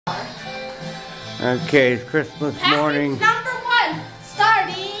Okay, it's Christmas morning. Package number 1,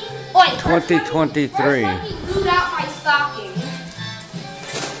 starting. Wait, 2023. First let me boot out my stocking.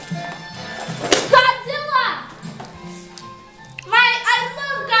 Godzilla! I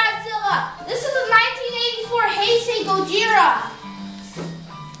love Godzilla. This is a 1984 Heisei Gojira.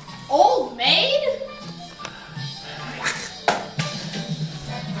 Old maid?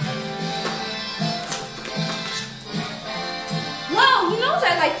 Whoa, he knows I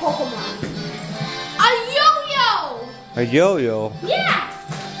like Pokemon. A yo-yo! A yo-yo? Yeah!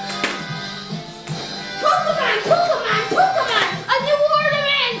 Pokemon! A new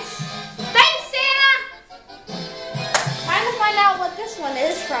ornament! Thanks, Santa! Trying to find out what this one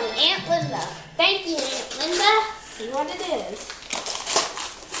is from Aunt Linda. Thank you, Aunt Linda. See what it is.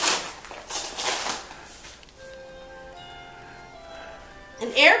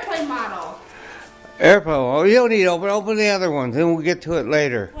 An airplane model. Airplane. Oh, you don't need to open the other ones, and we'll get to it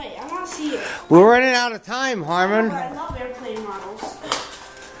later. Wait, I want to see it. We're running out of time, Harmon. I love airplane models.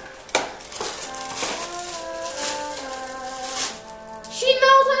 She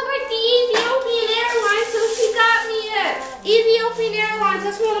knows I like the Ethiopian Airlines, so she got me it. Ethiopian Airlines,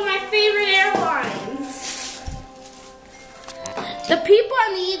 that's one of my favorite airlines. The people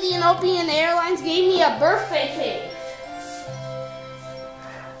on the Ethiopian Airlines gave me a birthday cake.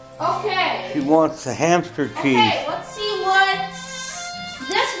 Okay. She wants the hamster cheese. Okay, let's see what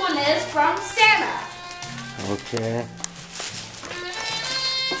this one is from Santa. Okay.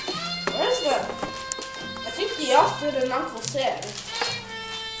 Where's the... I think the elf did an Uncle Sid.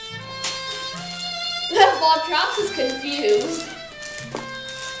 Bob Trout is confused.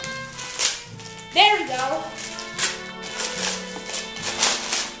 There we go.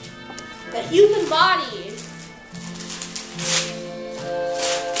 The human body.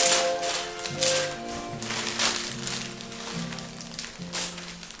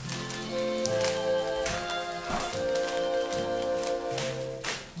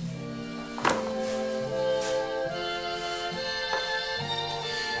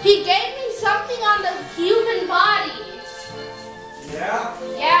 He gave me something on the human body. Yeah?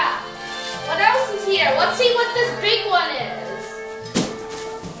 Yeah. What else is here? Let's see what this big one is.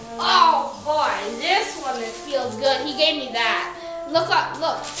 Oh boy, this one feels good. He gave me that. Look up,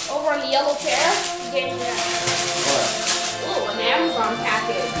 look, over on the yellow chair. He gave me that. Oh, an Amazon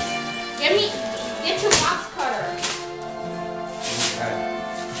package. Get your box cutter. Okay.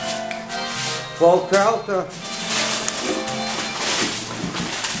 Well, Trout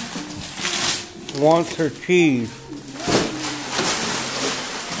wants her cheese.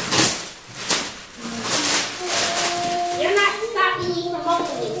 You're not stopping me from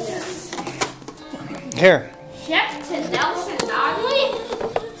opening this. Here. Chef to Nelson Donnelly?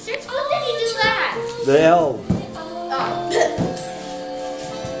 Since when did he do that? The elves. Oh.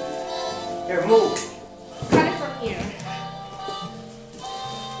 Here, move. Cut it from here.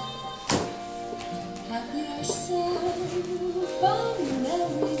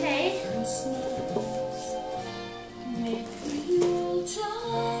 Okay.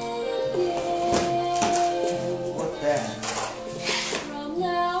 What's that?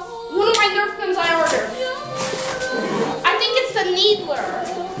 One of my Nerf guns I ordered. I think it's the Needler.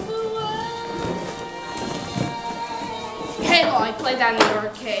 Halo, I played that in the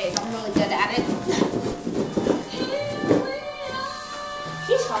arcade. I'm really good at it.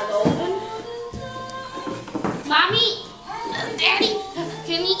 He's hard to open. Mommy, Daddy,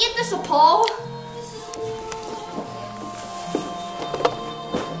 can you get this a pull?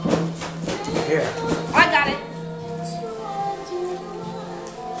 Here. I got it.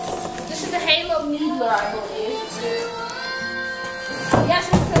 This is the Halo Needler, I believe. Yes,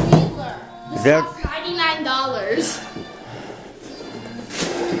 it's the Needler. This costs $99.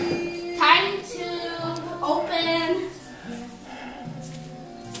 Time to open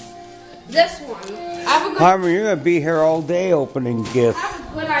this one. I have a good, Harmon, you're going to be here all day opening gifts. I have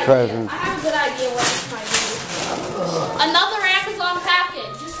a good idea. Presents. I have a good idea what this might be. Another Amazon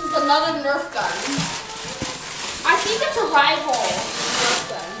package. This is another Nerf gun. I think it's a rival Nerf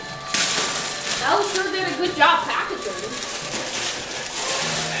gun. That sure did a good job packaging.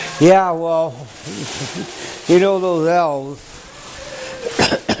 Yeah, well, you know those elves.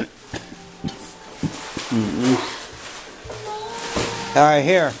 All right,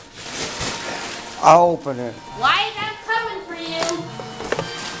 here. I'll open it. Why is that coming for you?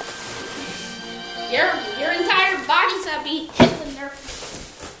 Your entire body's gonna be hit with Nerf.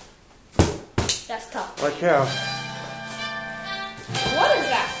 That's tough. Watch out. What is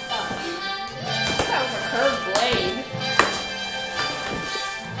that stuff? That was a curved blade.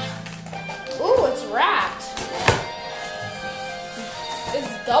 Ooh, it's wrapped.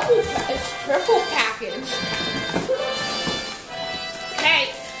 It's it's triple package. Okay.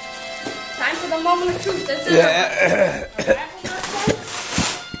 Time for the moment of truth. This is again?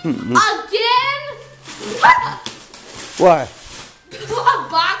 What? A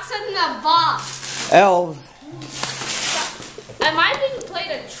box in the box. Elves. Am I being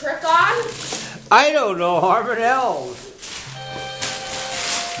played a trick on? I don't know, Harmon. Elves.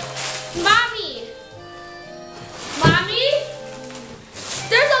 Mommy! Mommy?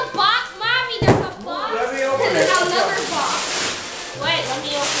 There's a box! Mommy, there's a box! Let me open and it. then another box. Wait, let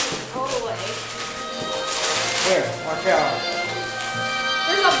me open it all the way. Here, watch out.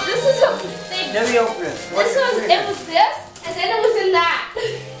 This is a thing. Let me open it. It was this, and then it was in that.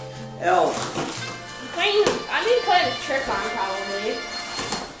 Elves. I'm being playing a trick on, probably.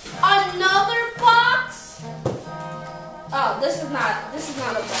 Another box? Oh, this is not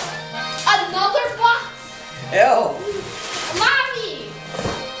a box. Another box? Elves. Mommy!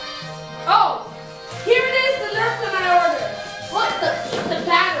 Oh, here it is, the Nerf gun I ordered. Look, the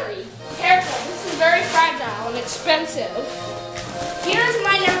battery. Careful, this is very fragile and expensive. Here's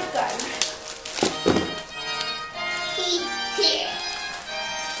my Nerf gun.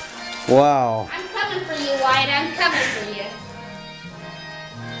 Wow. I'm coming for you, White. I'm coming for you.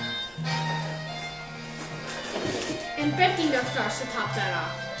 And 50 Nerf stars to top that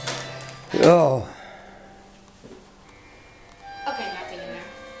off. Oh. Okay, nothing in there.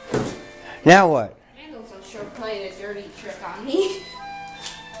 Now what? Randall's I'm sure playing a dirty trick on me.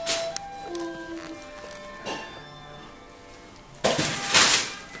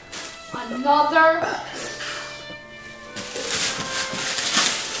 Another.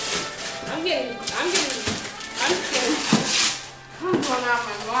 I'm going out of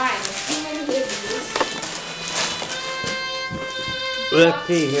my mind. There's too many of these. Let's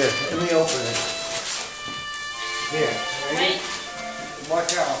see here. Let me open it. Here. Ready? Wait.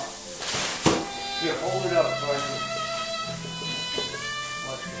 Watch out. Here, hold it up so I can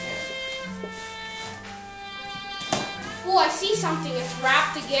watch your hand. Oh, I see something. It's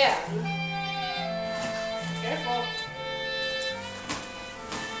wrapped again. Careful.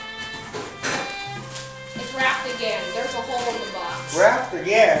 It's wrapped again. There's a hole in the box. Wrapped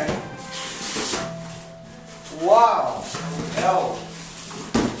again. Wow. Hell.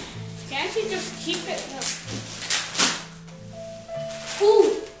 Can't you just keep it?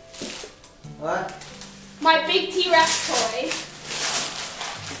 Ooh, What? my big T-Rex toy.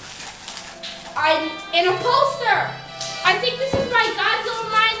 In a poster. I think this is my Godzilla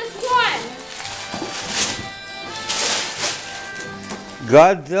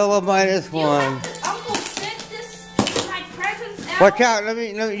Godzilla -1. Uncle sent this in my presents out. Watch out. Let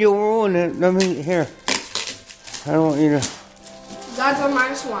me, you'll ruin it. Let me, here. I don't want you to. Godzilla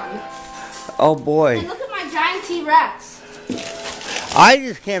 -1. Oh boy. And look at my giant T-Rex. I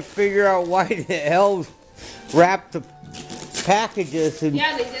just can't figure out why the elves wrap the packages and.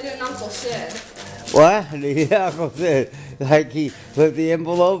 Yeah, they did it in Uncle Sid. What? Yeah, Uncle Sid. Like he with the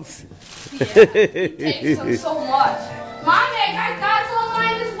envelopes. Yeah, he takes them so much. Mommy, I got Godzilla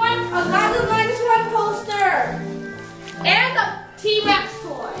 -1, a Godzilla -1 poster, and a T-Rex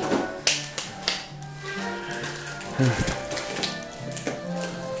toy.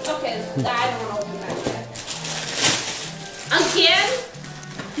 Okay, I don't want to open that yet. Again?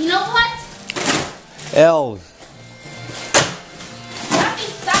 You know what? Elves.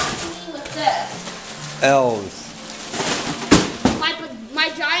 Nothing stops me with this. Elves. My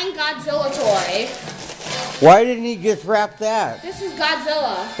giant Godzilla toy. Why didn't he just wrap that? This is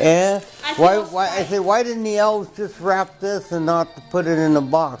Godzilla. Yeah? I Why? feel Why? I say, why didn't the elves just wrap this and not put it in the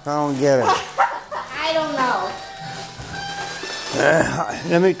box? I don't get it. I don't know.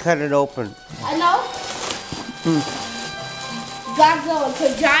 Let me cut it open. I know. Godzilla. It's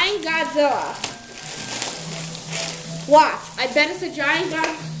a giant Godzilla. Watch. I bet it's a giant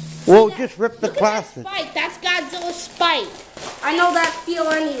Godzilla. Well, just rip the Look plastic. at that spike. That's Godzilla's spike. I know that feel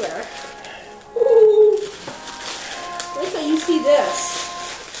anywhere. Ooh. Wait till you see this.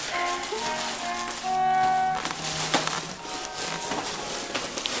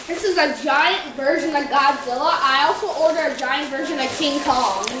 This is a giant version of Godzilla. I also ordered a giant version of King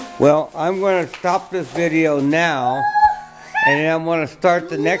Kong. Well, I'm going to stop this video now, and then I'm going to start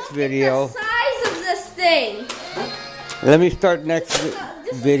the next video. Look at the size of this thing. Let me start next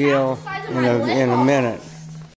video in a minute.